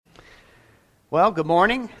Well, good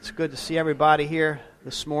morning. It's good to see everybody here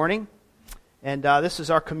this morning. And this is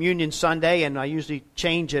our Communion Sunday, and I usually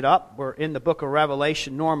change it up. We're in the book of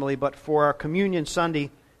Revelation normally, but for our Communion Sunday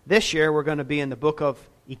this year, we're going to be in the book of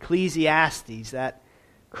Ecclesiastes, that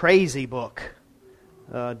crazy book,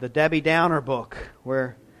 the Debbie Downer book,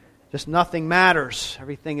 where just nothing matters.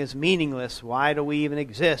 Everything is meaningless. Why do we even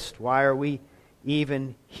exist? Why are we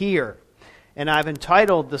even here? And I've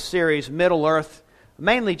entitled the series Middle Earth,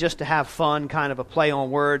 mainly just to have fun, kind of a play on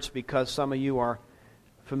words, because some of you are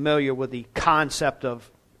familiar with the concept of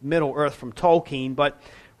Middle Earth from Tolkien. But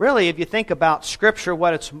really, if you think about Scripture,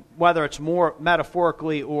 whether it's more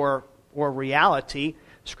metaphorically or reality,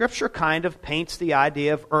 Scripture kind of paints the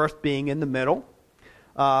idea of Earth being in the middle.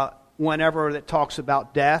 Whenever it talks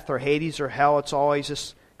about death or Hades or hell, it's always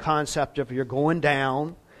this concept of you're going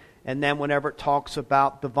down. And then whenever it talks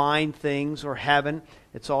about divine things or heaven,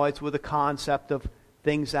 it's always with the concept of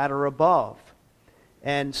things that are above.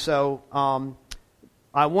 And so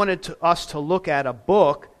I wanted us to look at a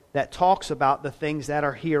book that talks about the things that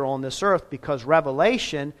are here on this earth, because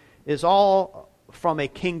Revelation is all from a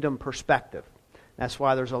kingdom perspective. That's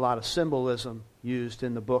why there's a lot of symbolism used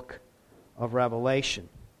in the book of Revelation.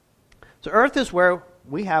 So earth is where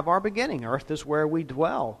we have our beginning. Earth is where we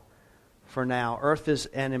dwell for now. Earth is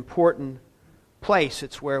an important place.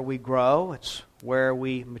 It's where we grow. It's where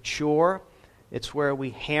we mature. It's where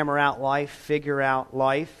we hammer out life, figure out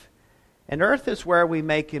life. And earth is where we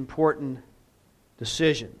make important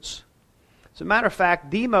decisions. As a matter of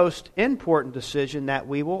fact, the most important decision that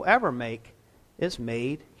we will ever make is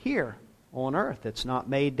made here on earth. It's not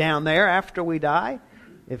made down there after we die,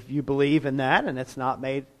 if you believe in that, and it's not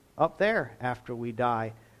made up there after we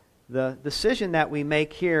die. The decision that we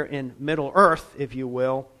make here in Middle Earth, if you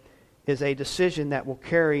will, is a decision that will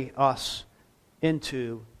carry us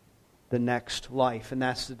into the next life. And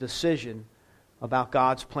that's the decision about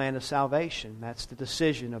God's plan of salvation. That's the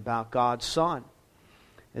decision about God's Son.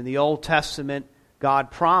 In the Old Testament,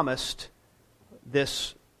 God promised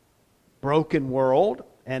this broken world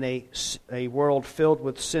and a world filled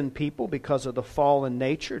with sin people because of the fallen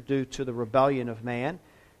nature due to the rebellion of man.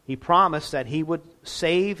 He promised that He would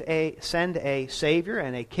send a Savior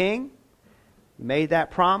and a King. He made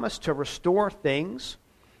that promise to restore things.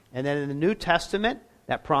 And then in the New Testament,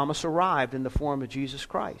 that promise arrived in the form of Jesus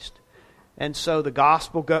Christ. And so the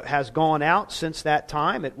gospel has gone out since that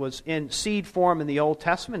time. It was in seed form in the Old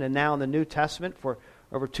Testament, and now in the New Testament for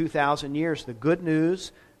over 2,000 years. The good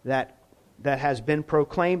news that has been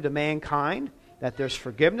proclaimed to mankind, that there's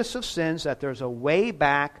forgiveness of sins, that there's a way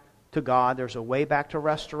back to God, there's a way back to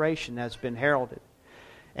restoration that's been heralded.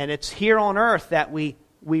 And it's here on earth that we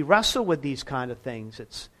wrestle with these kind of things.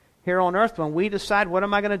 It's here on earth when we decide, what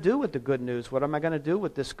am I going to do with the good news? What am I going to do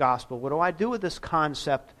with this gospel? What do I do with this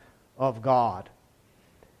concept of God?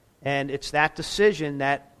 And it's that decision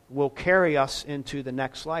that will carry us into the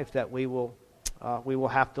next life that we will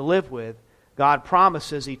have to live with. God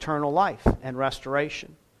promises eternal life and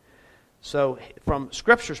restoration. So from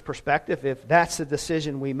Scripture's perspective, if that's the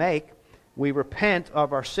decision we make, we repent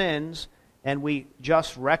of our sins and we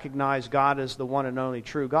just recognize God as the one and only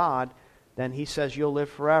true God, then He says you'll live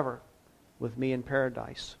forever with me in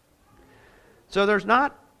paradise. So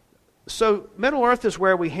Middle Earth is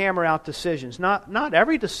where we hammer out decisions. Not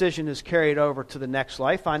every decision is carried over to the next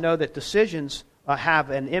life. I know that decisions have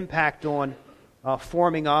an impact on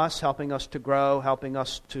forming us, helping us to grow, helping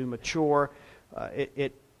us to mature.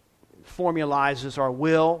 It formalizes our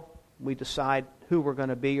will. We decide who we're going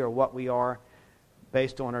to be or what we are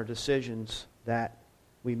based on our decisions that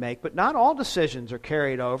we make. But not all decisions are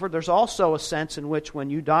carried over. There's also a sense in which when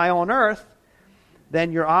you die on earth,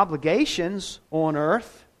 then your obligations on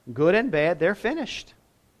earth, good and bad, they're finished.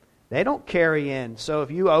 They don't carry in. So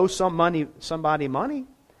if you owe somebody money,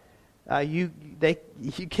 you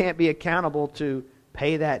can't be accountable to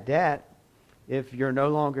pay that debt if you're no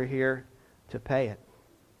longer here to pay it.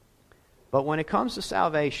 But when it comes to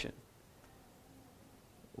salvation,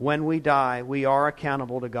 when we die, we are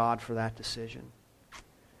accountable to God for that decision,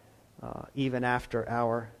 even after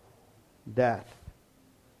our death.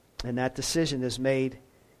 And that decision is made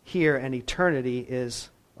here, and eternity is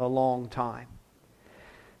a long time.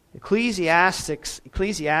 Ecclesiastes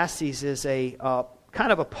is a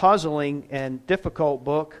kind of a puzzling and difficult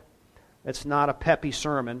book. It's not a peppy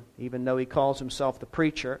sermon, even though he calls himself the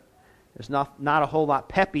preacher. There's not a whole lot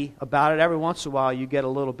peppy about it. Every once in a while you get a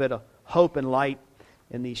little bit of hope and light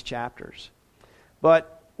in these chapters.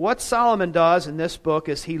 But what Solomon does in this book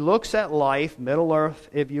is he looks at life, Middle Earth,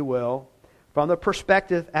 if you will, from the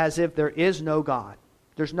perspective as if there is no God.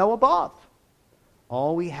 There's no above.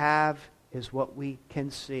 All we have is what we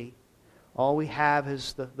can see. All we have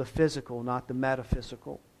is the physical, not the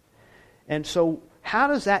metaphysical. And so how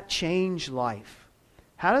does that change life?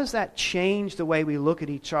 How does that change the way we look at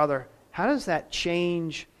each other? How does that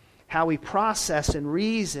change how we process and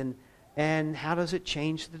reason? And how does it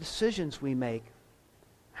change the decisions we make?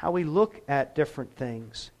 How we look at different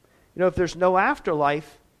things? You know, if there's no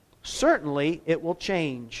afterlife, certainly it will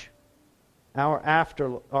change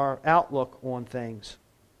our outlook on things.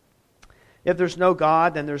 If there's no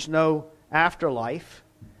God, then there's no afterlife.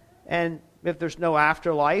 And if there's no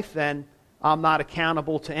afterlife, then I'm not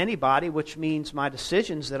accountable to anybody, which means my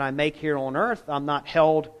decisions that I make here on earth, I'm not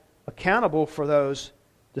held accountable for those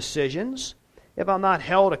decisions. If I'm not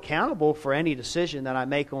held accountable for any decision that I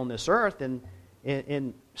make on this earth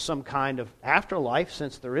in some kind of afterlife,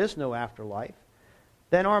 since there is no afterlife,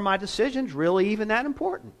 then are my decisions really even that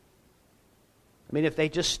important? I mean, if they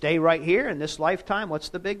just stay right here in this lifetime, what's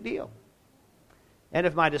the big deal? And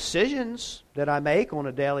if my decisions that I make on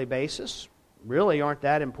a daily basis really aren't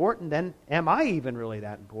that important, then am I even really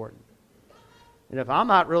that important? And if I'm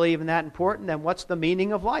not really even that important, then what's the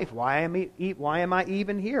meaning of life? Why am I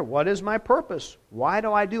even here? What is my purpose? Why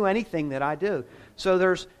do I do anything that I do? So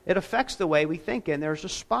it affects the way we think, and there's a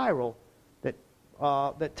spiral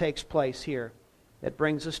that takes place here that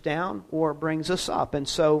brings us down or brings us up. And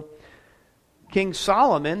so King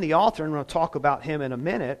Solomon, the author, and we'll talk about him in a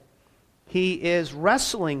minute, he is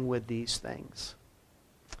wrestling with these things.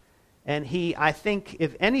 And I think,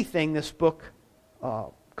 if anything, this book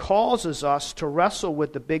causes us to wrestle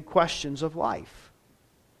with the big questions of life.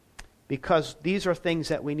 Because these are things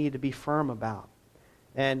that we need to be firm about.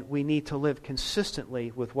 And we need to live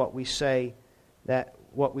consistently with what we say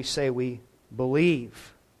we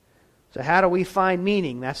believe. So how do we find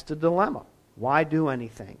meaning? That's the dilemma. Why do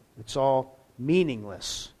anything? It's all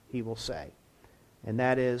meaningless, he will say. And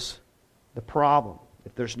that is the problem.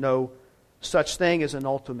 If there's no such thing as an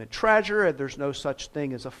ultimate treasure, if there's no such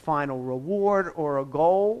thing as a final reward or a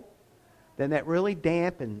goal, then that really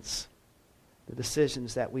dampens the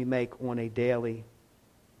decisions that we make on a daily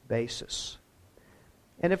basis.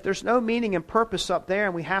 And if there's no meaning and purpose up there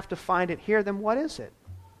and we have to find it here, then what is it?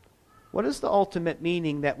 What is the ultimate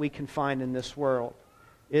meaning that we can find in this world?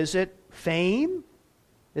 Is it fame?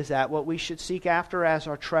 Is that what we should seek after as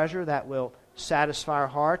our treasure that will satisfy our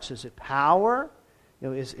hearts? Is it power?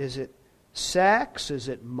 Is it sex? Is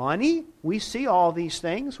it money? We see all these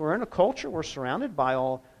things. We're in a culture. We're surrounded by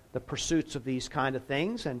all the pursuits of these kind of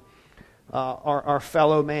things, and our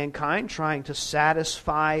fellow mankind trying to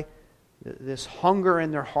satisfy this hunger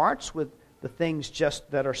in their hearts with the things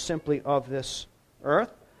just that are simply of this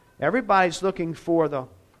earth. Everybody's looking for the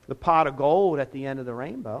pot of gold at the end of the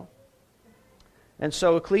rainbow. And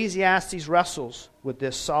so Ecclesiastes wrestles with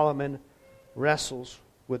this. Solomon wrestles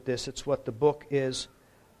with this. It's what the book is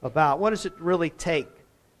about. What does it really take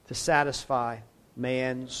to satisfy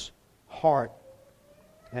man's heart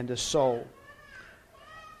and his soul?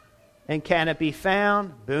 And can it be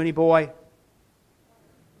found? Booney boy.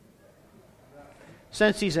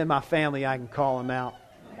 Since he's in my family, I can call him out.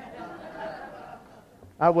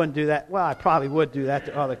 I wouldn't do that. Well, I probably would do that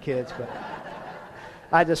to other kids, but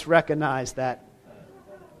I just recognize that.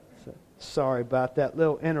 So, sorry about that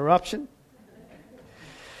little interruption.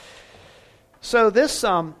 So this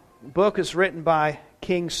book is written by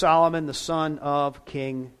King Solomon, the son of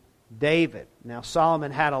King David. Now,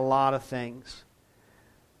 Solomon had a lot of things,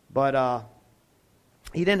 but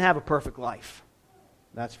he didn't have a perfect life.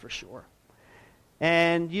 That's for sure.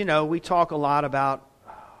 And, we talk a lot about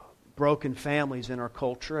broken families in our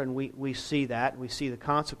culture, and we see that. We see the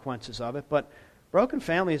consequences of it. But broken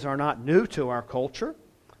families are not new to our culture.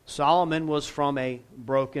 Solomon was from a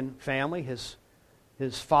broken family. His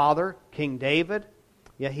father, King David,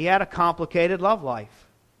 he had a complicated love life.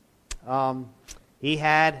 He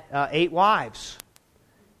had 8 wives.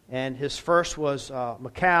 And his first was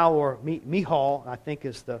Michal, or Michal, I think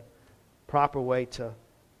is the proper way to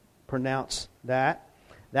pronounce that.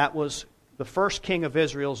 That was the first king of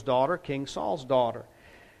Israel's daughter, King Saul's daughter.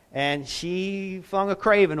 And she flung a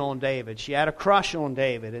craving on David. She had a crush on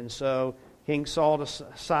David. And so King Saul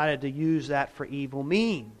decided to use that for evil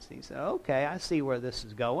means. He said, okay, I see where this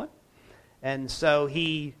is going. And so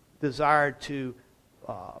he desired to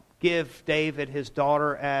give David his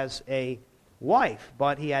daughter as a wife,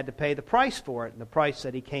 but he had to pay the price for it. And the price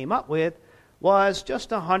that he came up with was just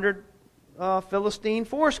 100 Philistine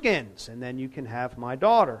foreskins, and then you can have my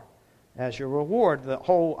daughter as your reward. The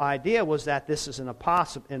whole idea was that this is an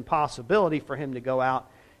impossibility for him to go out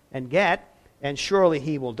and get, and surely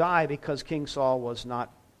he will die, because King Saul was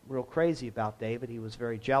not real crazy about David. He was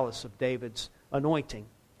very jealous of David's anointing.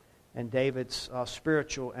 and David's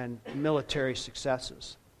spiritual and military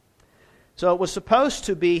successes. So it was supposed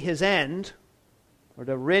to be his end, or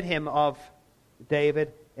to rid him of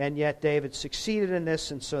David, and yet David succeeded in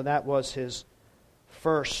this, and so that was his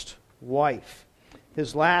first wife.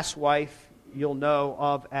 His last wife you'll know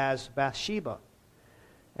of as Bathsheba.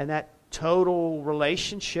 And that total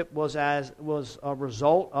relationship was a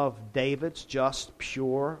result of David's just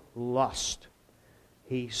pure lust.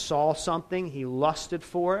 He saw something, he lusted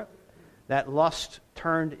for it. That lust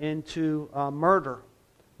turned into murder,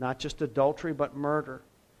 not just adultery, but murder,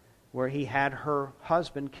 where he had her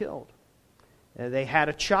husband killed. They had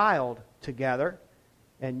a child together,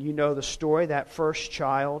 and you know the story. That first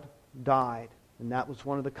child died, and that was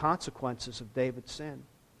one of the consequences of David's sin.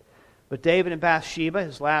 But David and Bathsheba,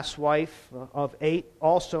 his last wife of 8,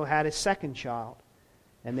 also had a second child,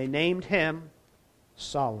 and they named him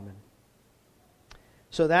Solomon.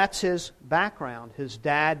 So that's his background. His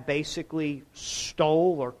dad basically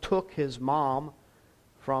stole or took his mom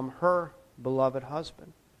from her beloved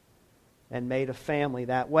husband and made a family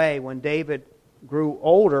that way. When David grew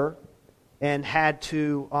older and had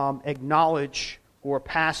to acknowledge or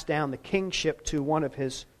pass down the kingship to one of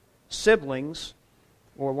his siblings,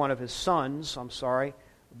 or one of his sons,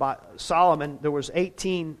 Solomon, there was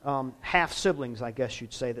 18 half-siblings, I guess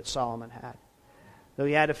you'd say, that Solomon had. So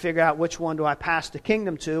he had to figure out which one do I pass the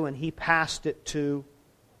kingdom to, and he passed it to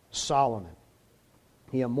Solomon.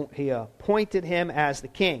 He appointed him as the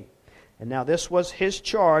king. And now this was his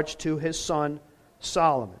charge to his son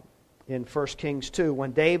Solomon. In 1 Kings 2,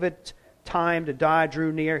 when David's time to die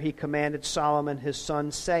drew near, he commanded Solomon his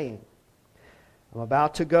son, saying, I'm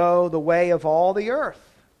about to go the way of all the earth.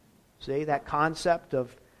 See, that concept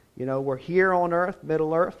of, we're here on earth,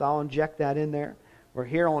 Middle Earth, I'll inject that in there. We're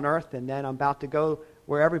here on earth, and then I'm about to go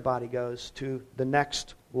where everybody goes, to the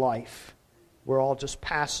next life. We're all just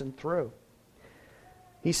passing through.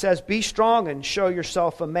 He says, be strong and show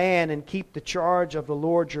yourself a man, and keep the charge of the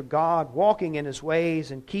Lord your God, walking in his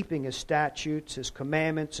ways and keeping his statutes, his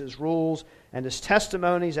commandments, his rules, and his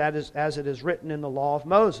testimonies as it is written in the law of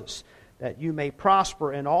Moses, that you may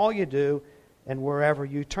prosper in all you do and wherever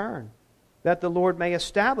you turn, that the Lord may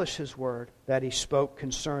establish his word that he spoke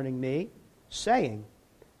concerning me, saying,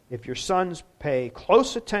 if your sons pay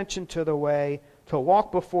close attention to the way to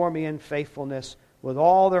walk before me in faithfulness with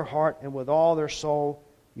all their heart and with all their soul,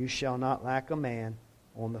 you shall not lack a man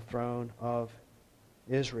on the throne of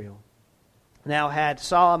Israel. Now, had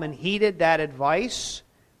Solomon heeded that advice,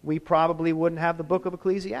 we probably wouldn't have the book of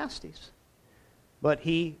Ecclesiastes. But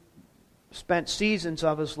he spent seasons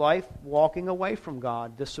of his life walking away from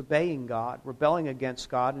God, disobeying God, rebelling against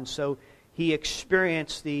God, and so he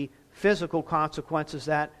experienced the physical consequences of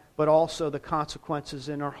that, but also the consequences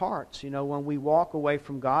in our hearts. When we walk away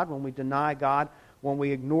from God, when we deny God, when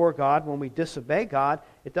we ignore God, when we disobey God,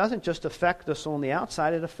 it doesn't just affect us on the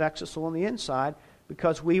outside, it affects us on the inside,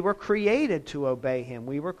 because we were created to obey him.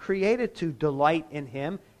 We were created to delight in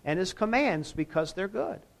him and his commands because they're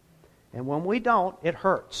good. And when we don't, it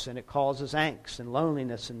hurts, and it causes angst and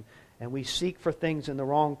loneliness, and we seek for things in the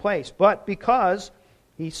wrong place. But because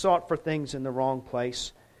he sought for things in the wrong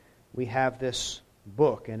place, we have this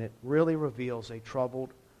book, and it really reveals a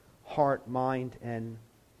troubled heart, mind, and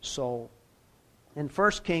soul. In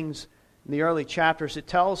 1 Kings, in the early chapters, it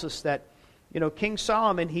tells us that, King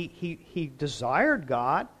Solomon, he desired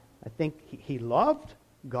God. I think he loved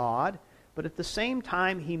God. But at the same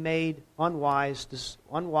time, he made unwise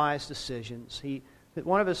decisions.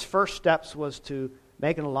 One of his first steps was to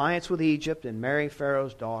make an alliance with Egypt and marry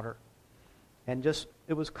Pharaoh's daughter. And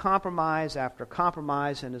it was compromise after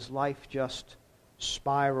compromise, and his life just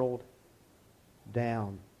spiraled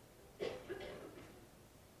down.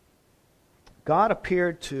 God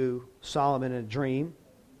appeared to Solomon in a dream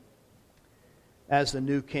as the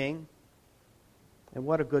new king. And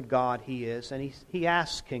what a good God he is. And he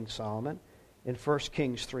asks King Solomon in 1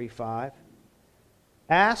 Kings 3:5,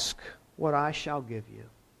 ask what I shall give you.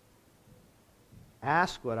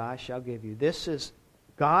 Ask what I shall give you.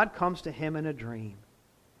 God comes to him in a dream.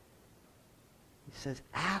 He says,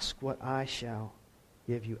 ask what I shall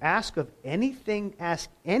give you. Ask anything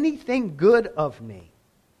good of me,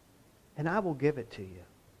 and I will give it to you.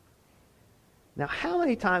 Now, how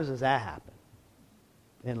many times does that happen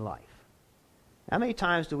in life? How many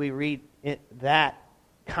times do we read that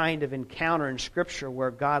kind of encounter in Scripture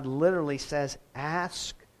where God literally says,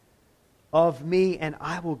 ask of me and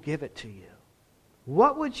I will give it to you?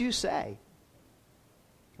 What would you say?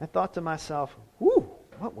 I thought to myself,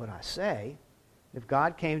 what would I say if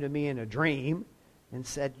God came to me in a dream and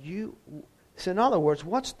said, so in other words,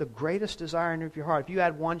 what's the greatest desire of your heart? If you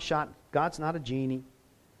had one shot, God's not a genie.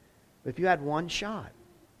 But if you had one shot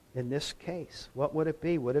in this case, what would it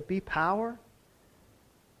be? Would it be power?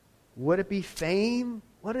 Would it be fame?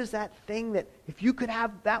 What is that thing that, if you could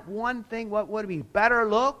have that one thing, what would it be? Better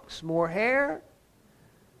looks, more hair,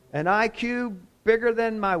 an IQ bigger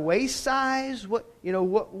than my waist size? What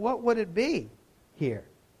would it be here?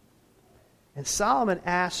 And Solomon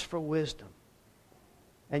asks for wisdom.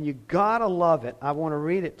 And you gotta love it. I want to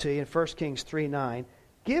read it to you in 1 Kings 3:9.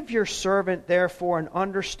 Give your servant, therefore, an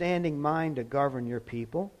understanding mind to govern your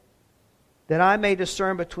people, that I may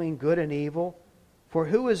discern between good and evil. For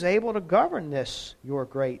who is able to govern this, your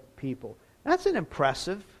great people? That's an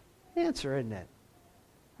impressive answer, isn't it?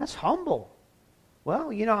 That's humble.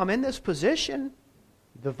 Well, I'm in this position,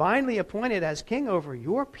 divinely appointed as king over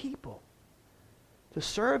your people, to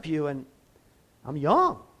serve you, and I'm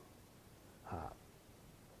young.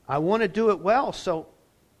 I want to do it well, so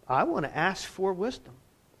I want to ask for wisdom.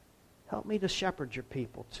 Help me to shepherd your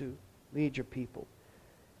people, to lead your people.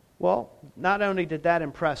 Well, not only did that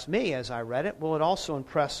impress me as I read it, well, it also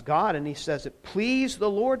impressed God. And he says, it pleased the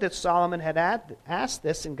Lord that Solomon had asked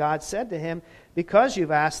this. And God said to him, because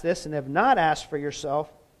you've asked this and have not asked for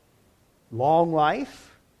yourself long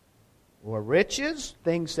life or riches,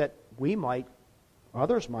 things that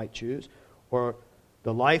others might choose, or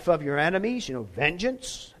the life of your enemies,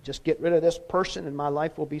 vengeance, just get rid of this person and my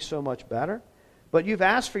life will be so much better. But you've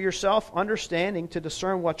asked for yourself understanding to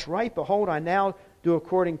discern what's right. Behold, I now do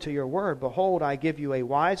according to your word. Behold, I give you a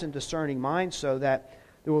wise and discerning mind, so that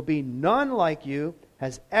there will be none like you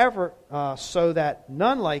has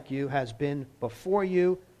been before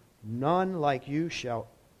you, none like you shall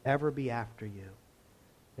ever be after you.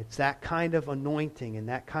 It's that kind of anointing and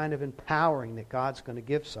that kind of empowering that God's going to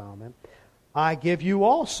give Solomon. I give you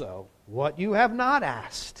also what you have not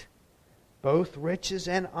asked, both riches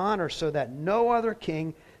and honor, so that no other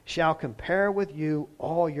king shall compare with you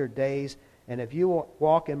all your days. And if you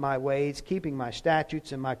walk in my ways, keeping my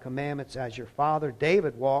statutes and my commandments as your father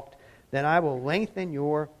David walked, then I will lengthen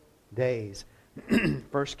your days.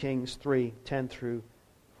 1 Kings 3:10 through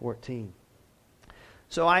 14.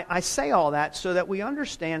 So I say all that so that we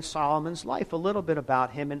understand Solomon's life, a little bit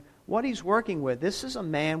about him and what he's working with. This is a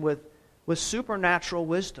man with supernatural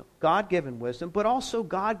wisdom, God-given wisdom, but also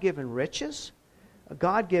God-given riches,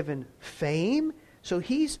 God-given fame. So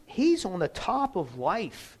he's on the top of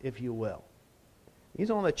life, if you will.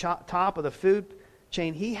 He's on the top of the food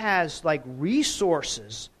chain. He has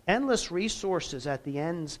resources, endless resources at the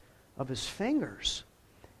ends of his fingers.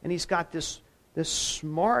 And he's got this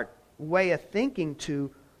smart way of thinking to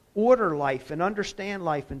order life and understand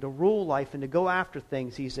life and to rule life and to go after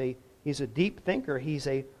things. He's a deep thinker. He's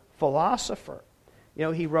a philosopher.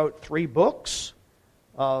 He wrote 3 books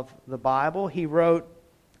of the Bible. He wrote,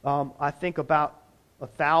 I think, about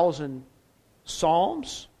 1,000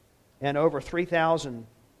 Psalms and over 3,000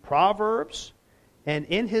 Proverbs. And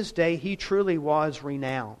in his day, he truly was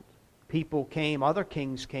renowned. Other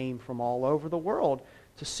kings came from all over the world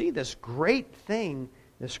to see this great thing,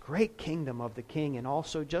 this great kingdom of the king, and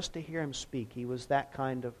also just to hear him speak. He was that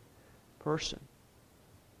kind of person.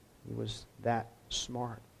 He was that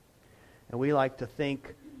smart. And we like to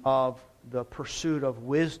think of the pursuit of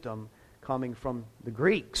wisdom coming from the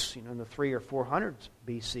Greeks, in the 300 or 400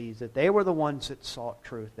 BCs, that they were the ones that sought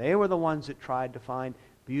truth. They were the ones that tried to find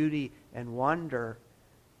beauty and wonder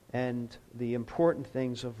and the important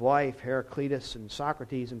things of life. Heraclitus and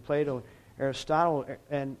Socrates and Plato and Aristotle.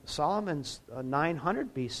 And Solomon's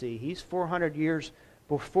 900 BC. He's 400 years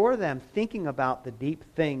before them, thinking about the deep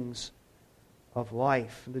things of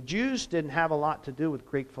life. The Jews didn't have a lot to do with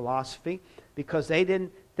Greek philosophy because they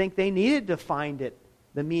didn't think they needed to find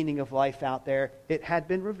the meaning of life out there. It had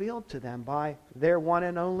been revealed to them by their one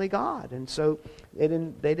and only God. And so they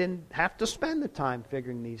didn't have to spend the time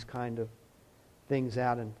figuring these kind of things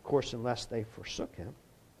out, and of course, unless they forsook him.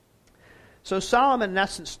 So Solomon, in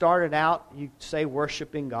essence, started out, you'd say,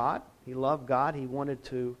 worshiping God. He loved God. He wanted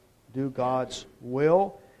to do God's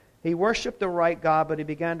will. He worshipped the right God, but he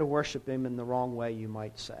began to worship him in the wrong way, you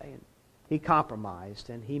might say. And he compromised,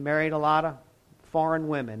 and he married a lot of foreign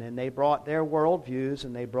women, and they brought their worldviews,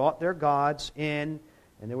 and they brought their gods in,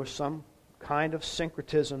 and there was some kind of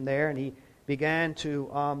syncretism there, and he began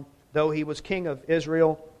to, though he was king of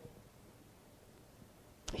Israel,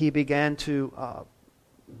 he began to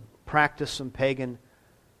practice some pagan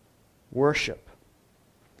worship.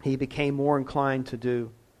 He became more inclined to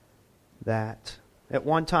do that. At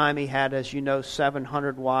one time he had, as you know,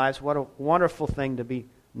 700 wives. What a wonderful thing to be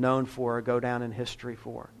known for or go down in history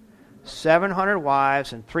for. 700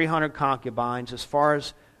 wives and 300 concubines. As far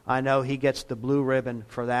as I know, he gets the blue ribbon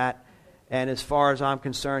for that. And as far as I'm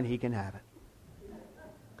concerned, he can have it.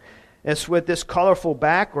 It's with this colorful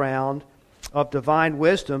background of divine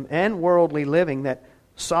wisdom and worldly living that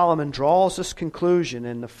Solomon draws this conclusion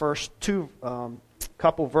in the first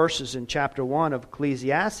couple verses in chapter 1 of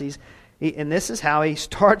Ecclesiastes. And this is how he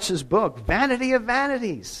starts his book. Vanity of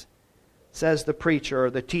vanities, says the preacher or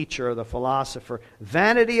the teacher or the philosopher.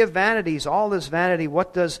 Vanity of vanities, all this vanity.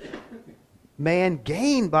 What does man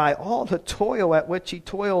gain by all the toil at which he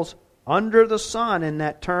toils under the sun? And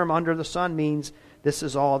that term under the sun means this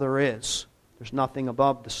is all there is. There's nothing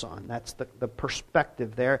above the sun. That's the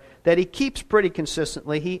perspective there that he keeps pretty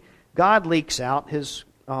consistently. God leaks out. His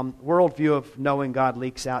worldview of knowing God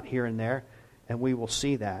leaks out here and there, and we will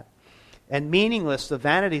see that. And meaningless, the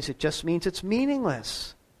vanities, it just means it's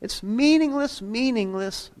meaningless. It's meaningless,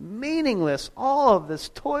 meaningless, meaningless. All of this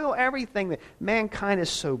toil, everything that mankind is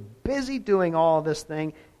so busy doing all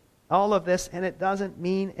of this, and it doesn't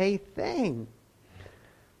mean a thing.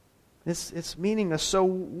 It's meaningless. So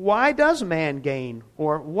why does man gain?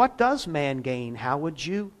 Or what does man gain? How would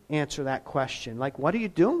you answer that question? Like, what are you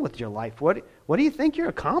doing with your life? What do you think you're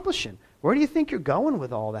accomplishing? Where do you think you're going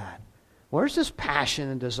with all that? Where's this passion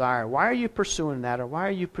and desire? Why are you pursuing that? Or why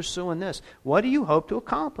are you pursuing this? What do you hope to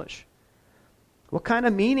accomplish? What kind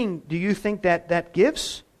of meaning do you think that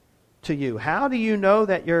gives to you? How do you know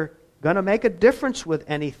that you're going to make a difference with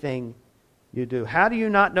anything you do? How do you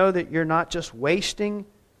not know that you're not just wasting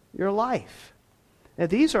your life? Now,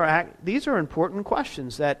 these are important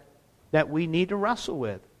questions that we need to wrestle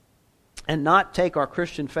with and not take our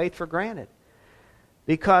Christian faith for granted.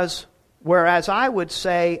 Because whereas I would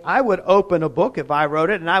say, I would open a book if I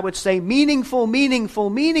wrote it and I would say meaningful, meaningful,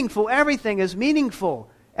 meaningful. Everything is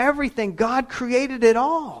meaningful. Everything. God created it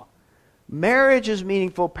all. Marriage is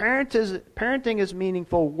meaningful. Parenting is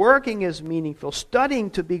meaningful. Working is meaningful. Studying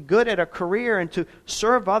to be good at a career and to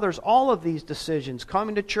serve others. All of these decisions.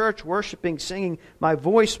 Coming to church, worshiping, singing, my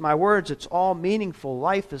voice, my words, it's all meaningful.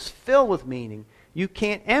 Life is filled with meaning. You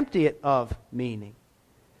can't empty it of meaning.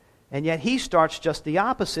 And yet he starts just the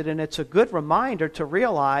opposite, and it's a good reminder to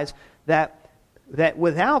realize that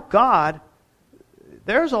without God,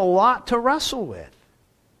 there's a lot to wrestle with.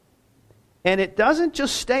 And it doesn't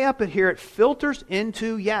just stay up here. It filters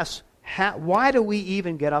into, why do we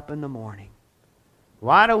even get up in the morning?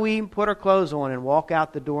 Why do we even put our clothes on and walk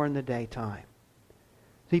out the door in the daytime?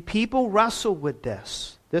 See, people wrestle with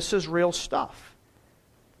this. This is real stuff.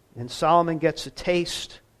 And Solomon gets a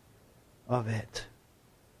taste of it.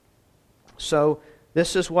 So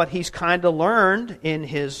this is what he's kind of learned in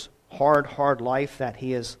his hard life that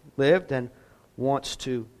he has lived and wants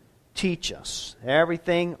to teach us.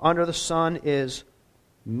 Everything under the sun is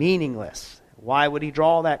meaningless. Why would he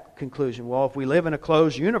draw that conclusion? Well, if we live in a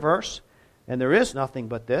closed universe and there is nothing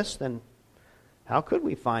but this, then how could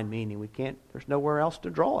we find meaning? We can't. There's nowhere else to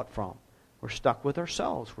draw it from. We're stuck with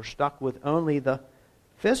ourselves. We're stuck with only the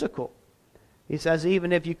physical. He says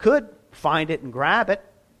even if you could find it and grab it,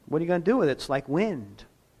 what are you going to do with it? It's like wind.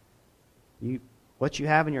 What you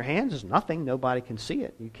have in your hands is nothing. Nobody can see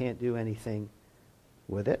it. You can't do anything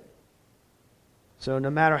with it. So no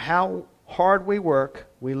matter how hard we work,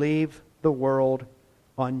 we leave the world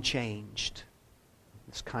unchanged.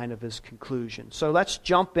 It's kind of his conclusion. So let's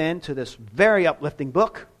jump into this very uplifting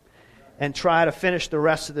book and try to finish the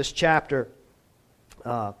rest of this chapter.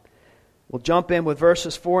 We'll jump in with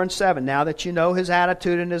verses 4 and 7, now that you know his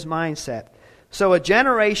attitude and his mindset. So a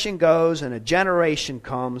generation goes and a generation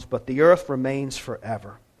comes, but the earth remains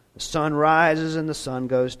forever. The sun rises and the sun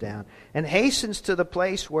goes down, and hastens to the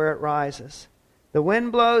place where it rises. The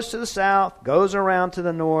wind blows to the south, goes around to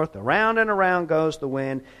the north, around and around goes the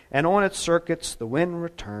wind, and on its circuits the wind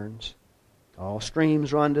returns. All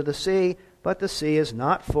streams run to the sea, but the sea is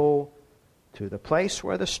not full. To the place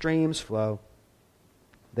where the streams flow,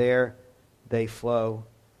 there they flow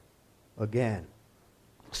again.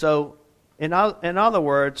 So, in other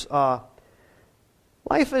words,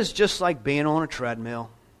 life is just like being on a treadmill.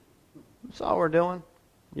 That's all we're doing.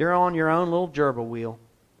 You're on your own little gerbil wheel.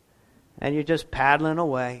 And you're just paddling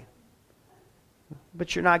away.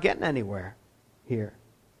 But you're not getting anywhere here.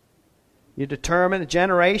 You determine the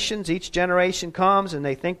generations. Each generation comes and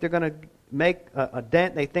they think they're going to make a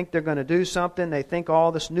dent. They think they're going to do something. They think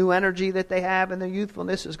all this new energy that they have in their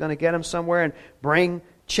youthfulness is going to get them somewhere and bring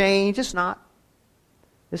change. It's not.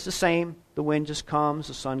 It's the same. The wind just comes.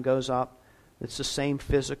 The sun goes up. It's the same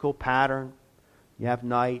physical pattern. You have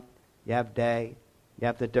night. You have day. You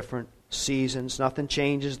have the different seasons. Nothing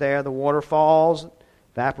changes there. The water falls,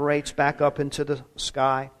 evaporates back up into the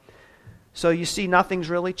sky. So you see, nothing's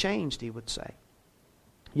really changed, he would say.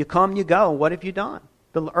 You come, you go. What have you done?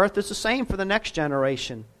 The earth is the same for the next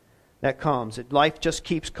generation that comes. Life just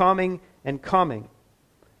keeps coming and coming.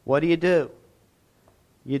 what do?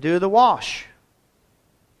 You do the wash.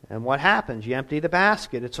 And what happens? You empty the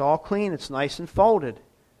basket. It's all clean. It's nice and folded.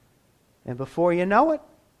 And before you know it,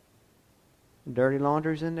 dirty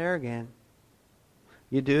laundry's in there again.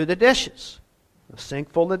 You do the dishes. A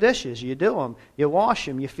sink full of dishes. You do them. You wash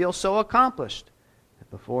them. You feel so accomplished. And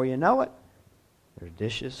before you know it, there's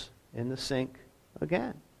dishes in the sink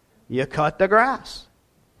again. You cut the grass.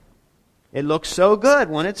 It looks so good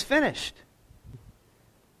when it's finished.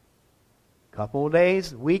 A couple of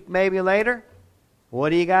days, a week maybe later, what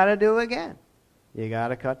do you got to do again? You got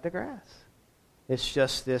to cut the grass. It's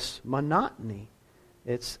just this monotony.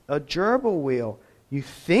 It's a gerbil wheel. You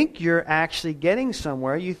think you're actually getting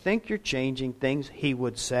somewhere. You think you're changing things, he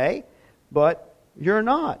would say, but you're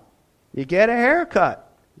not. You get a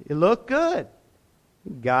haircut. You look good.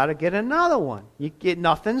 You got to get another one.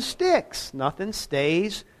 Nothing sticks. Nothing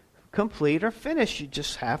stays complete or finished. You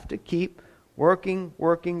just have to keep working.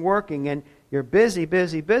 And you're busy,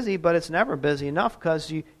 but it's never busy enough because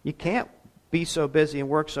you can't be so busy and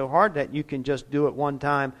work so hard that you can just do it one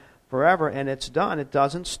time forever and it's done. It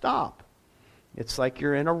doesn't stop. It's like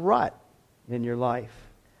you're in a rut in your life.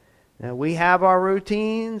 Now, we have our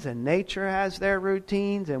routines, and nature has their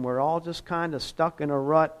routines, and we're all just kind of stuck in a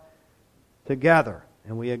rut together.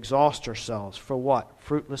 And we exhaust ourselves for what?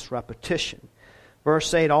 Fruitless repetition.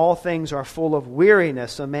 Verse 8, all things are full of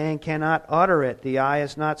weariness. A man cannot utter it. The eye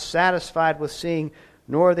is not satisfied with seeing,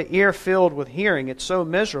 nor the ear filled with hearing. It's so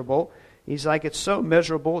miserable. He's like, it's so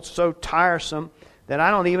miserable, it's so tiresome, that I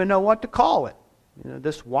don't even know what to call it.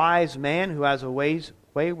 This wise man who has a way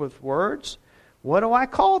with words, what do I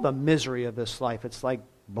call the misery of this life? It's like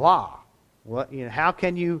blah. How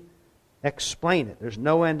can you explain it? There's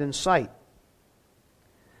no end in sight.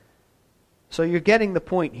 So you're getting the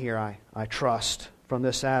point here, I trust, from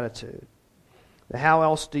this attitude. How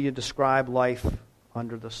else do you describe life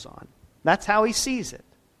under the sun? That's how he sees it.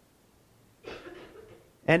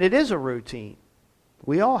 And it is a routine.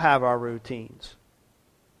 We all have our routines.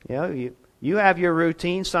 You have your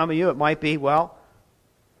routine. Some of you, it might be,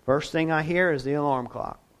 first thing I hear is the alarm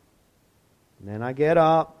clock. And then I get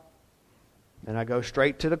up, and I go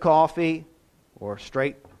straight to the coffee, or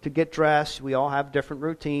straight to get dressed. We all have different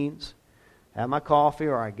routines. Have my coffee,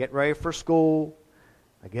 or I get ready for school.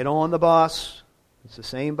 I get on the bus. It's the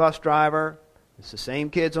same bus driver. It's the same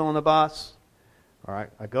kids on the bus. Or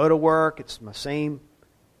I go to work. It's my same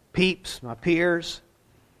peeps, my peers.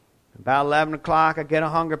 About 11 o'clock, I get a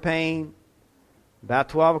hunger pain. About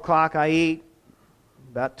 12 o'clock, I eat.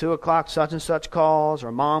 About 2 o'clock, such and such calls,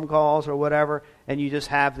 or mom calls, or whatever. And you just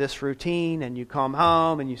have this routine, and you come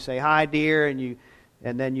home, and you say, hi, dear, and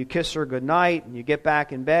then you kiss her goodnight, and you get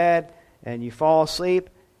back in bed, and you fall asleep.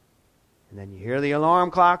 And then you hear the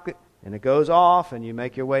alarm clock, and it goes off, and you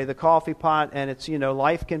make your way to the coffee pot, and it's,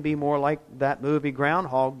 life can be more like that movie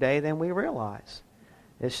Groundhog Day than we realize.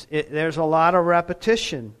 There's a lot of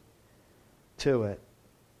repetition to it.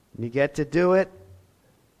 You get to do it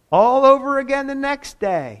all over again the next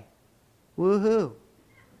day. Woohoo.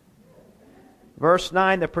 Verse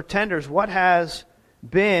 9, the pretenders, what has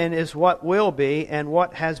been is what will be, and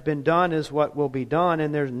what has been done is what will be done,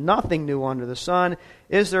 and there's nothing new under the sun.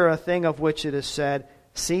 Is there a thing of which it is said,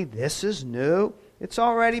 see, this is new? It's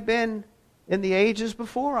already been in the ages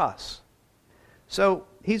before us. So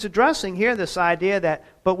he's addressing here this idea that,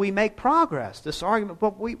 but we make progress. This argument,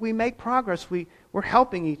 but we make progress. We're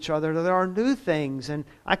helping each other. There are new things, and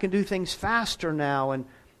I can do things faster now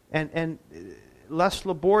and less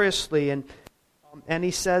laboriously. And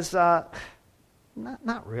he says, not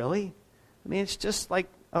really. I mean, it's just like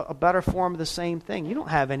a better form of the same thing. You don't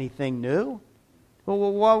have anything new.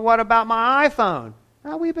 Well, what about my iPhone?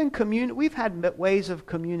 Now, we've had ways of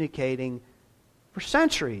communicating for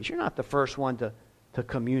centuries. You're not the first one to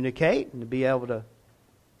communicate and to be able to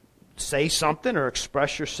say something or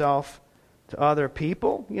express yourself to other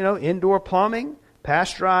people. Indoor plumbing,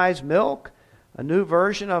 pasteurized milk, a new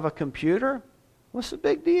version of a computer. What's the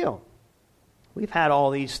big deal? We've had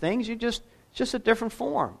all these things. It's just a different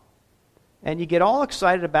form. And you get all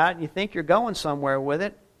excited about it and you think you're going somewhere with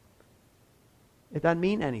it. It doesn't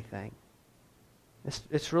mean anything.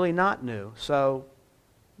 It's really not new. So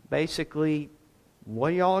basically,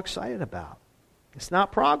 what are you all excited about? It's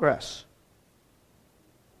not progress.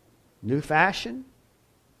 New fashion,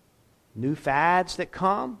 new fads that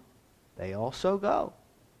come, they also go.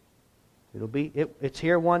 It's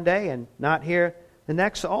here one day and not here the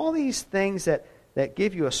next. So all these things that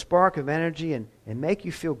give you a spark of energy and make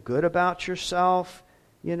you feel good about yourself,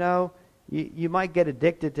 you might get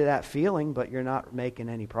addicted to that feeling, but you're not making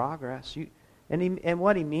any progress. And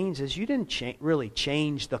what he means is you didn't really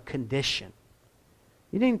change the condition.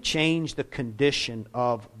 You didn't change the condition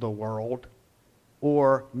of the world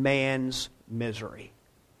or man's misery.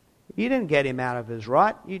 You didn't get him out of his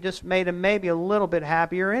rut. You just made him maybe a little bit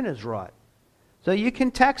happier in his rut. So you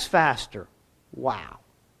can text faster. Wow.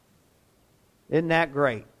 Isn't that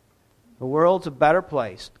great? The world's a better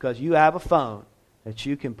place because you have a phone that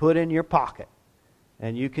you can put in your pocket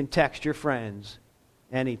and you can text your friends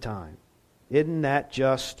anytime. Isn't that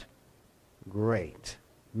just great?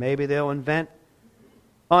 Maybe they'll invent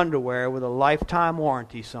underwear with a lifetime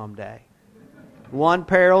warranty someday. One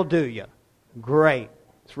pair will do you. Great.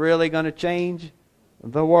 It's really going to change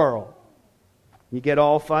the world. You get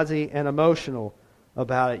all fuzzy and emotional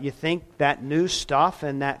about it. You think that new stuff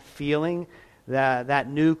and that feeling, that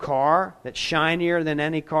new car that's shinier than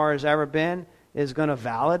any car has ever been, is going to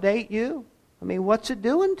validate you? I mean, what's it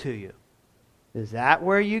doing to you? Is that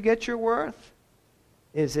where you get your worth?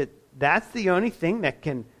 That's the only thing that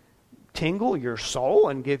can tingle your soul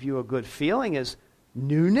and give you a good feeling is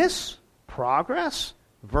newness, progress,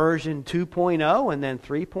 version 2.0 and then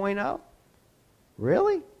 3.0?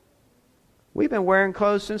 Really? We've been wearing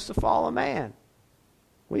clothes since the fall of man.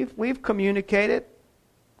 We've communicated.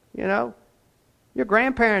 You know, your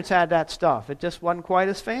grandparents had that stuff. It just wasn't quite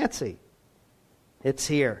as fancy. It's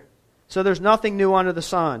here. So there's nothing new under the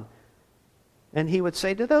sun. And he would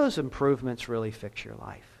say, do those improvements really fix your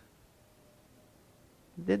life?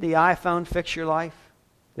 Did the iPhone fix your life?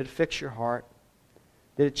 Did it fix your heart?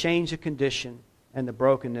 Did it change the condition and the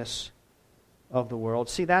brokenness of the world?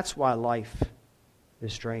 See, that's why life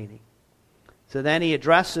is draining. So then he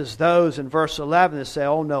addresses those in verse 11 that say,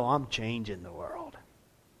 oh no, I'm changing the world.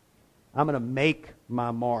 I'm going to make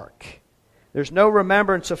my mark. There's no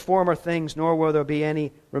remembrance of former things, nor will there be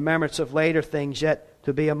any remembrance of later things yet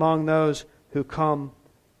to be among those who come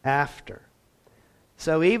after.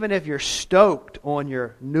 So even if you're stoked on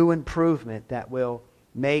your new improvement that will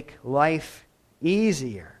make life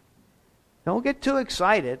easier, don't get too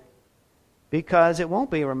excited because it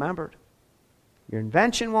won't be remembered. Your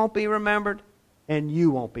invention won't be remembered, and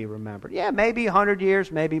you won't be remembered. Yeah, maybe 100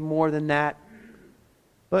 years, maybe more than that.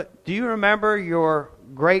 But do you remember your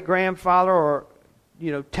great-grandfather or,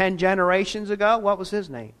 10 generations ago? What was his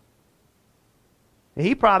name?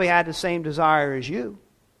 He probably had the same desire as you.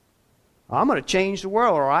 I'm going to change the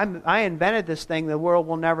world, or I invented this thing, the world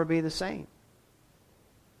will never be the same.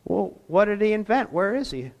 Well, what did he invent? Where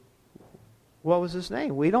is he? What was his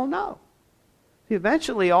name? We don't know.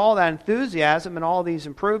 Eventually, all that enthusiasm and all these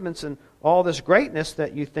improvements and all this greatness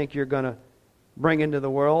that you think you're going to bring into the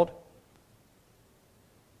world,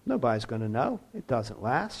 nobody's going to know. It doesn't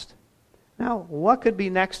last. Now, what could be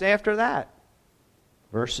next after that?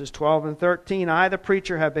 Verses 12 and 13, I, the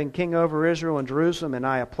preacher, have been king over Israel and Jerusalem, and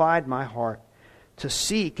I applied my heart to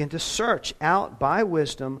seek and to search out by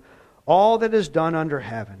wisdom all that is done under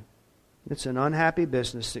heaven. It's an unhappy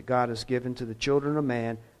business that God has given to the children of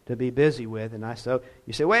man to be busy with. And so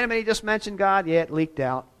you say, wait a minute, he just mentioned God. Yeah, it leaked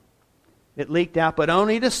out. It leaked out, but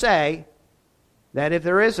only to say that if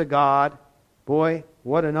there is a God, boy,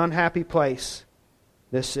 what an unhappy place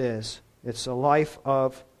this is. It's a life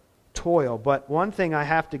of toil. But one thing I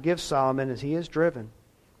have to give Solomon is he is driven.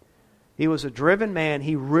 He was a driven man.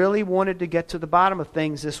 He really wanted to get to the bottom of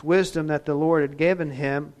things, this wisdom that the Lord had given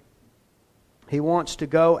him. He wants to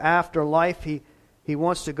go after life. He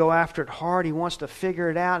wants to go after it hard. He wants to figure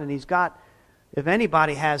it out. And he's got, if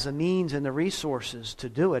anybody has the means and the resources to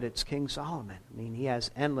do it, it's King Solomon. I mean, he has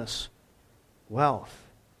endless wealth.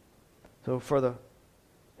 So for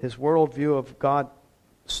his worldview of God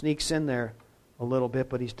sneaks in there a little bit,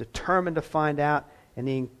 but he's determined to find out.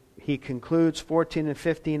 And he concludes 14 and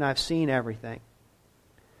 15, I've seen everything.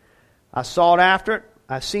 I sought after it.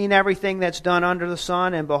 I've seen everything that's done under the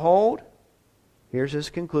sun, and behold, here's his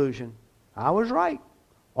conclusion. I was right.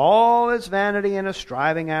 All is vanity and a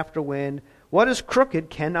striving after wind. What is crooked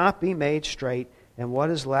cannot be made straight, and what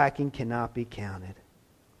is lacking cannot be counted.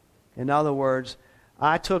 In other words,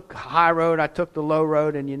 I took high road, I took the low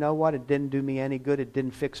road, and you know what? It didn't do me any good. It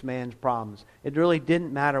didn't fix man's problems. It really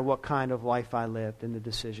didn't matter what kind of life I lived and the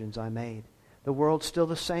decisions I made. The world's still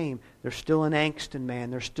the same. There's still an angst in man.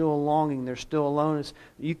 There's still a longing. There's still a loneliness.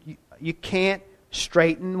 You can't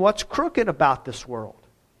straighten what's crooked about this world.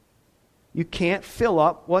 You can't fill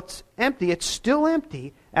up what's empty. It's still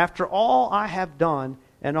empty after all I have done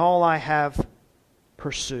and all I have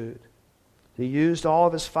pursued. He used all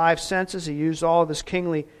of his 5 senses. He used all of his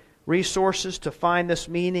kingly resources to find this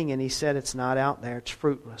meaning, and he said it's not out there. It's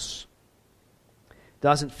fruitless.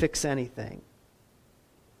 Doesn't fix anything.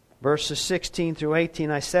 Verses 16 through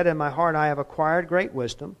 18, I said in my heart, I have acquired great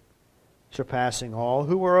wisdom. surpassing all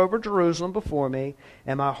who were over Jerusalem before me,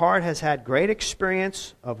 and my heart has had great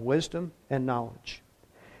experience of wisdom and knowledge.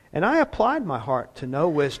 And I applied my heart to know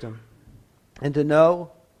wisdom and to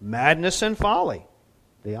know madness and folly,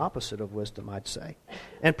 the opposite of wisdom, I'd say,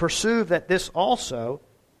 and perceive that this also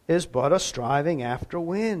is but a striving after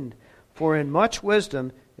wind. For in much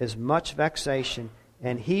wisdom is much vexation,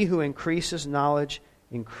 and he who increases knowledge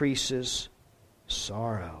increases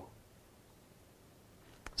sorrow.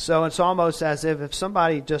 So it's almost as if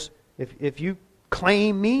somebody just, if you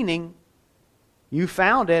claim meaning, you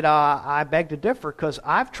found it, I beg to differ, because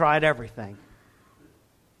I've tried everything.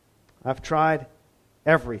 I've tried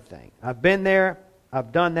everything. I've been there.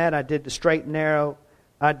 I've done that. I did the straight and narrow.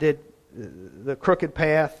 I did the crooked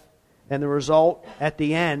path. And the result at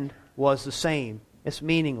the end was the same. It's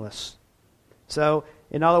meaningless. So,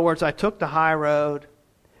 in other words, I took the high road.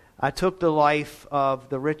 I took the life of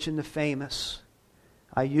the rich and the famous.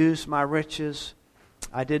 I used my riches.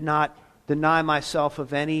 I did not deny myself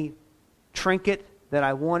of any trinket that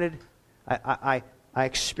I wanted. I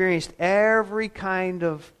experienced every kind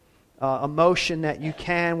of emotion that you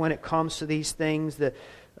can when it comes to these things.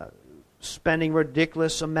 Spending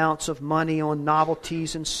ridiculous amounts of money on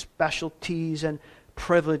novelties and specialties and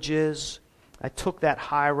privileges. I took that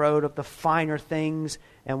high road of the finer things,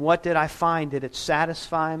 and what did I find? Did it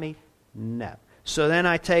satisfy me? No. So then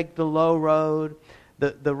I take the low road,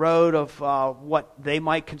 the road of what they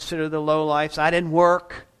might consider the low lives. I didn't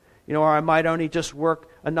work, or I might only just work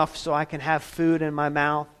enough so I can have food in my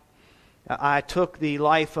mouth. I took the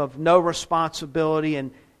life of no responsibility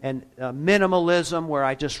and minimalism, where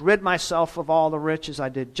I just rid myself of all the riches. I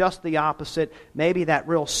did just the opposite. Maybe that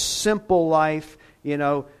real simple life,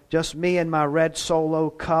 just me and my red Solo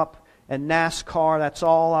cup and NASCAR. That's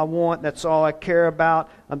all I want. That's all I care about.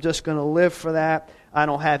 I'm just going to live for that. I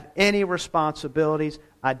don't have any responsibilities.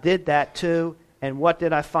 I did that too. And what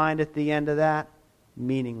did I find at the end of that?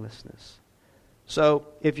 Meaninglessness. So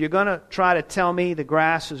if you're going to try to tell me the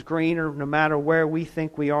grass is greener no matter where we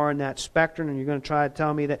think we are in that spectrum, and you're going to try to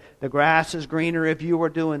tell me that the grass is greener if you were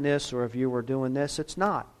doing this or if you were doing this, it's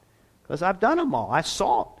not. Because I've done them all. I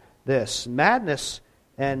saw this. Madness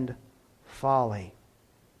and folly.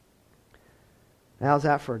 How's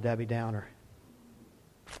that for a Debbie Downer?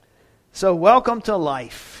 So welcome to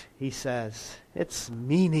life, he says. It's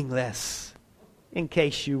meaningless, in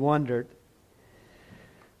case you wondered.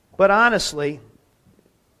 But honestly,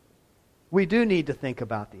 we do need to think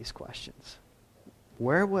about these questions.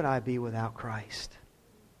 Where would I be without Christ?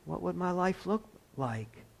 What would my life look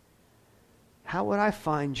like? How would I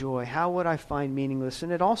find joy? How would I find meaningless?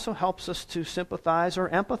 And it also helps us to sympathize or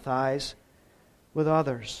empathize with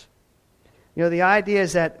others. The idea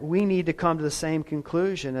is that we need to come to the same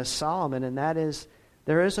conclusion as Solomon, and that is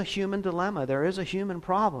there is a human dilemma. There is a human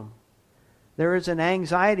problem. There is an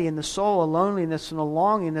anxiety in the soul, a loneliness and a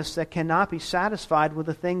longingness that cannot be satisfied with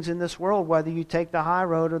the things in this world, whether you take the high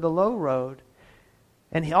road or the low road.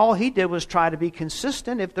 And all he did was try to be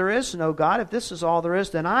consistent. If there is no God, if this is all there is,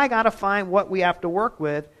 then I got to find what we have to work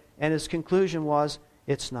with. And his conclusion was,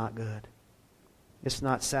 it's not good. It's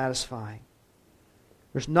not satisfying.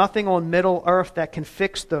 There's nothing on Middle Earth that can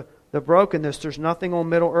fix the brokenness. There's nothing on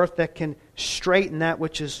Middle Earth that can straighten that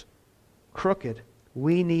which is crooked.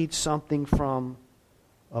 We need something from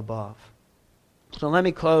above. So let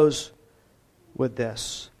me close with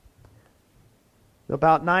this.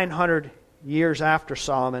 About 900 years after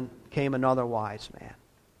Solomon came another wise man.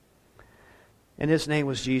 And his name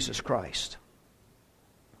was Jesus Christ.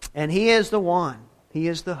 And he is the one. He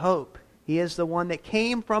is the hope. He is the one that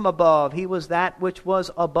came from above. He was that which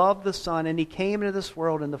was above the sun, and he came into this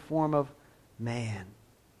world in the form of man.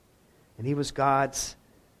 And he was God's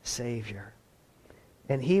Savior.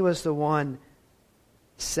 And he was the one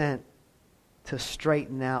sent to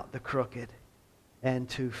straighten out the crooked and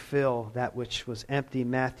to fill that which was empty.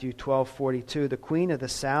 Matthew 12:42. The queen of the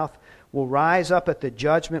south will rise up at the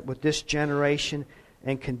judgment with this generation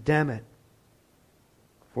and condemn it.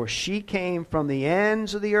 For she came from the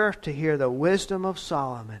ends of the earth to hear the wisdom of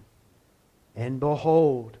Solomon. And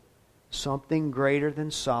behold, something greater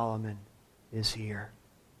than Solomon is here.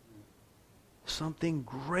 Something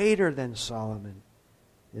greater than Solomon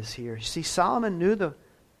is here. You see, Solomon knew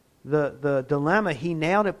the dilemma. He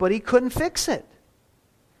nailed it, but he couldn't fix it.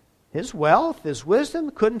 His wealth, his wisdom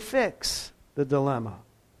couldn't fix the dilemma.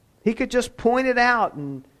 He could just point it out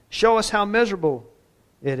and show us how miserable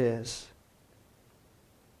it is.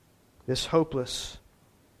 This hopeless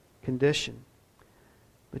condition.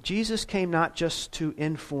 But Jesus came not just to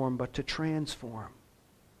inform, but to transform.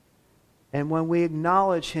 And when we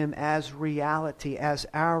acknowledge Him as reality, as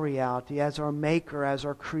our Maker, as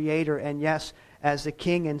our Creator, and yes, as the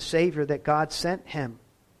King and Savior that God sent Him,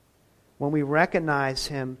 when we recognize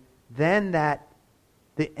Him, then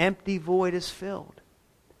the empty void is filled.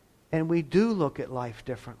 And we do look at life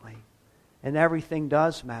differently. And everything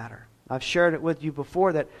does matter. I've shared it with you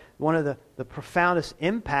before that one of the profoundest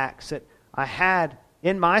impacts that I had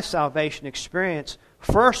in my salvation experience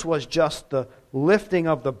first was just the lifting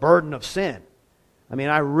of the burden of sin. I mean,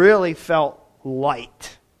 I really felt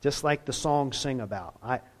light, just like the songs sing about.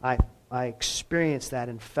 I experienced that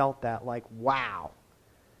and felt that like, wow,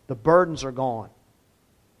 the burdens are gone.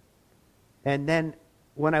 And then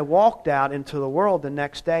when I walked out into the world the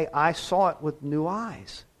next day, I saw it with new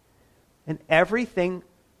eyes. And everything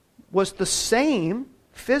was the same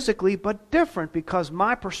physically, but different because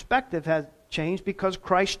my perspective had changed, because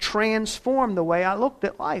Christ transformed the way I looked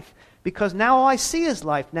at life. Because now all I see is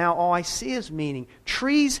life. Now all I see is meaning.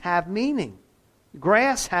 Trees have meaning.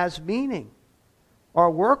 Grass has meaning.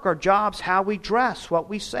 Our work, our jobs, how we dress, what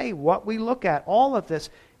we say, what we look at, all of this,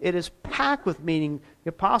 it is packed with meaning. The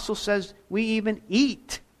apostle says we even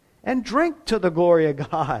eat and drink to the glory of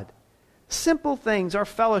God. Simple things, our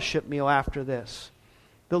fellowship meal after this.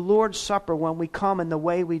 The Lord's Supper, when we come and the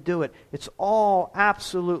way we do it, it's all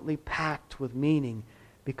absolutely packed with meaning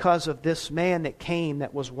because of this man that came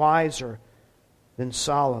that was wiser than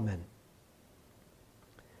Solomon.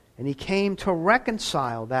 And he came to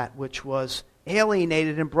reconcile that which was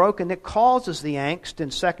alienated and broken that causes the angst in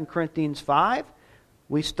 2 Corinthians 5.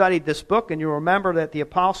 We studied this book, and you remember that the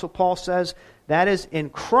Apostle Paul says that is in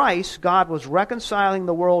Christ, God was reconciling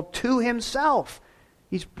the world to Himself.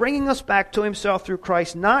 He's bringing us back to Himself through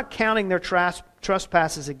Christ, not counting their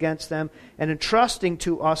trespasses against them, and entrusting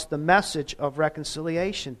to us the message of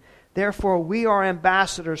reconciliation. Therefore, we are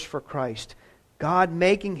ambassadors for Christ, God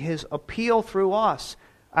making His appeal through us.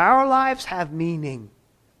 Our lives have meaning.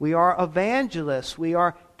 We are evangelists. We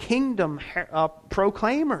are kingdom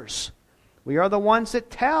proclaimers. We are the ones that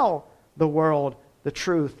tell the world the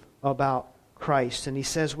truth about Christ. And he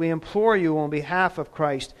says, we implore you on behalf of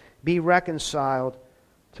Christ, be reconciled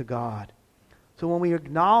to God. So when we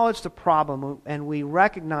acknowledge the problem and we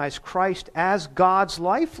recognize Christ as God's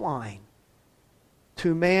lifeline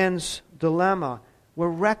to man's dilemma, we're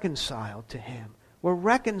reconciled to Him. We're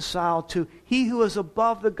reconciled to He who is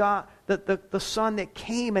above the Son that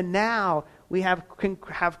came, and now we can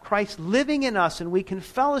have Christ living in us and we can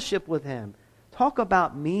fellowship with Him. Talk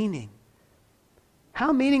about meaning.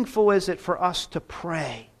 How meaningful is it for us to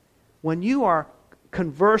pray when you are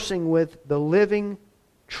conversing with the living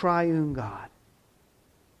triune God?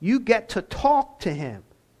 You get to talk to Him.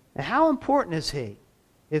 And how important is He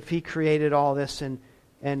if He created all this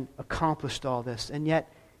and accomplished all this? And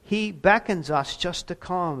yet He beckons us just to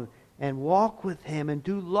come and walk with Him and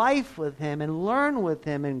do life with Him and learn with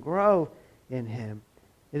Him and grow in Him.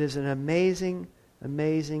 It is an amazing,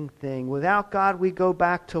 amazing thing. Without God, we go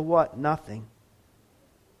back to what? Nothing.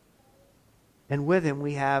 And with Him,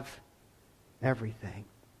 we have everything.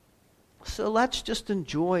 So let's just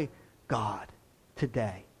enjoy God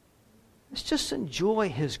today. Let's just enjoy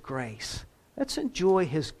His grace. Let's enjoy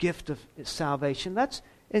His gift of salvation. Let's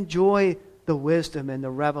enjoy the wisdom and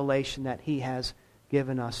the revelation that He has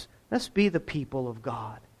given us. Let's be the people of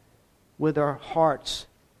God with our hearts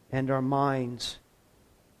and our minds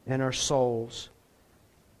and our souls.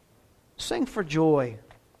 Sing for joy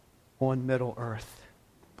on Middle Earth.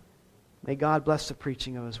 May God bless the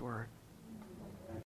preaching of His word.